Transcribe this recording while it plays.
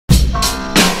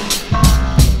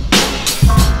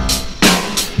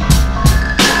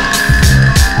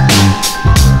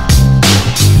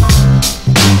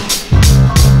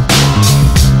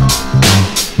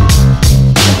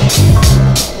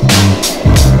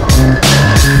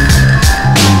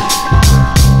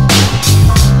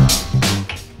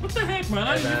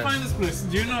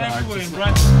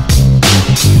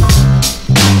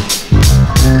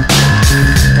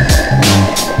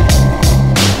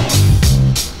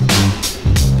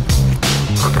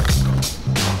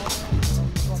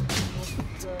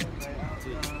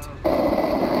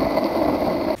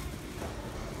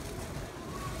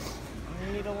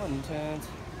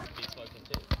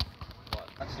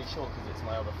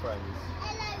friends.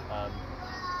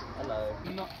 Hello.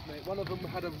 Nuts, mate. One of them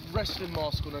had a wrestling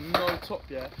mask on and no top,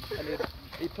 yeah, and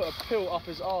he put a pill up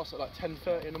his arse at like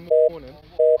 10:30 in the morning.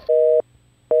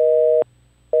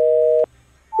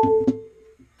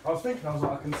 I was thinking, I was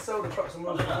like, I can sell the trucks and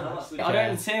wheels. I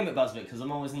don't see him at Basvic because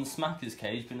I'm always in the Smackers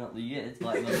cage, been up the years,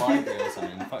 like in the library or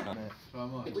something. Fuck no. I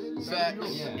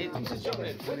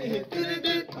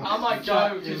might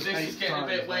go because this is getting a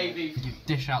bit wavy. You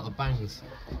dish out the bangs.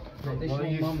 Why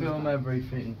you film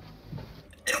everything?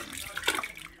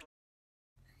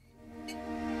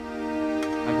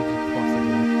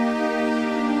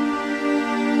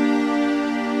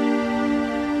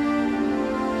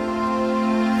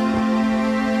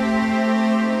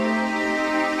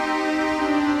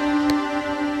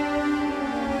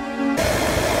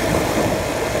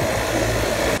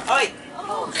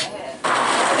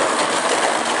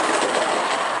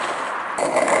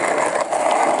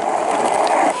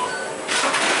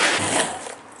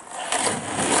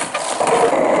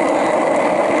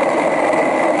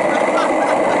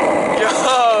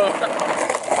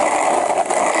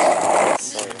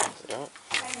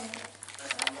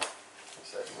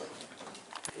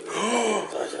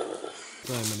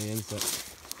 So many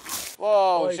insects.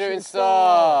 Whoa, shooting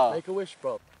star! Make a wish,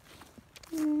 bro.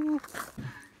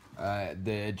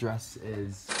 The address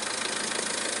is...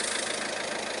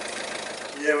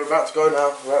 Yeah, we're about to go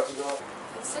now. We're about to go.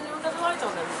 Is anyone got the light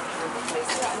on them?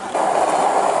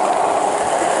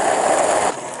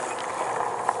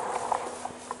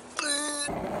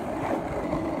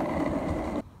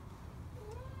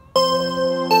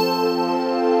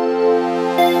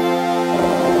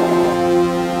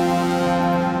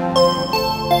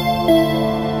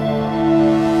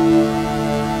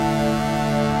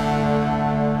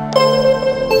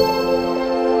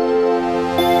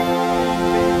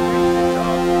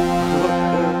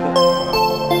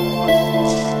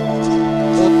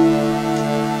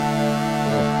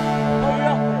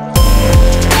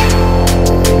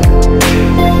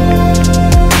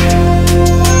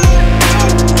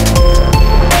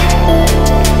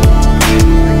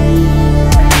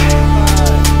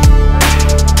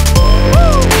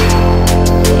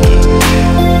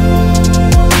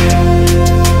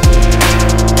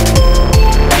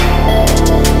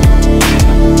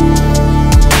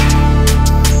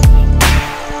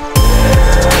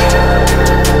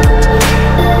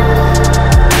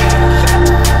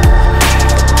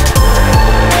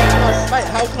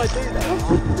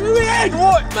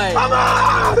 What, mate? Come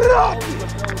on!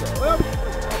 Well,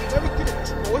 let me get it,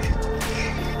 boy.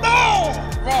 Oh!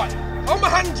 Right, on my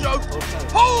hand, Joe.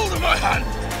 Hold on my hand.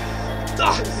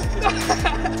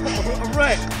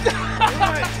 Erect.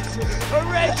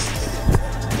 Erect.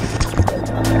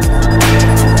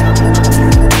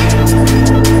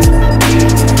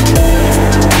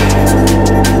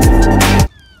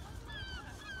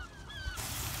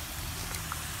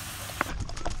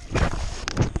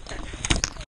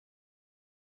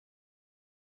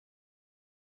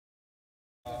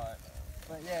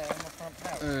 But yeah, on my front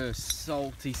house.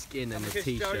 Salty skin and a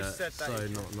t-shirt, so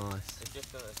not nice. It's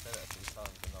just that I said it a few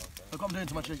times and I was Look what I'm doing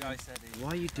to my chicken. Why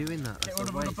are you doing that? Get That's rid a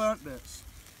of all the waste. burnt bits.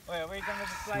 Wait, are we going to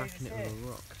display Smacking it with a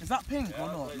rock. Is that pink or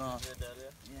not? No.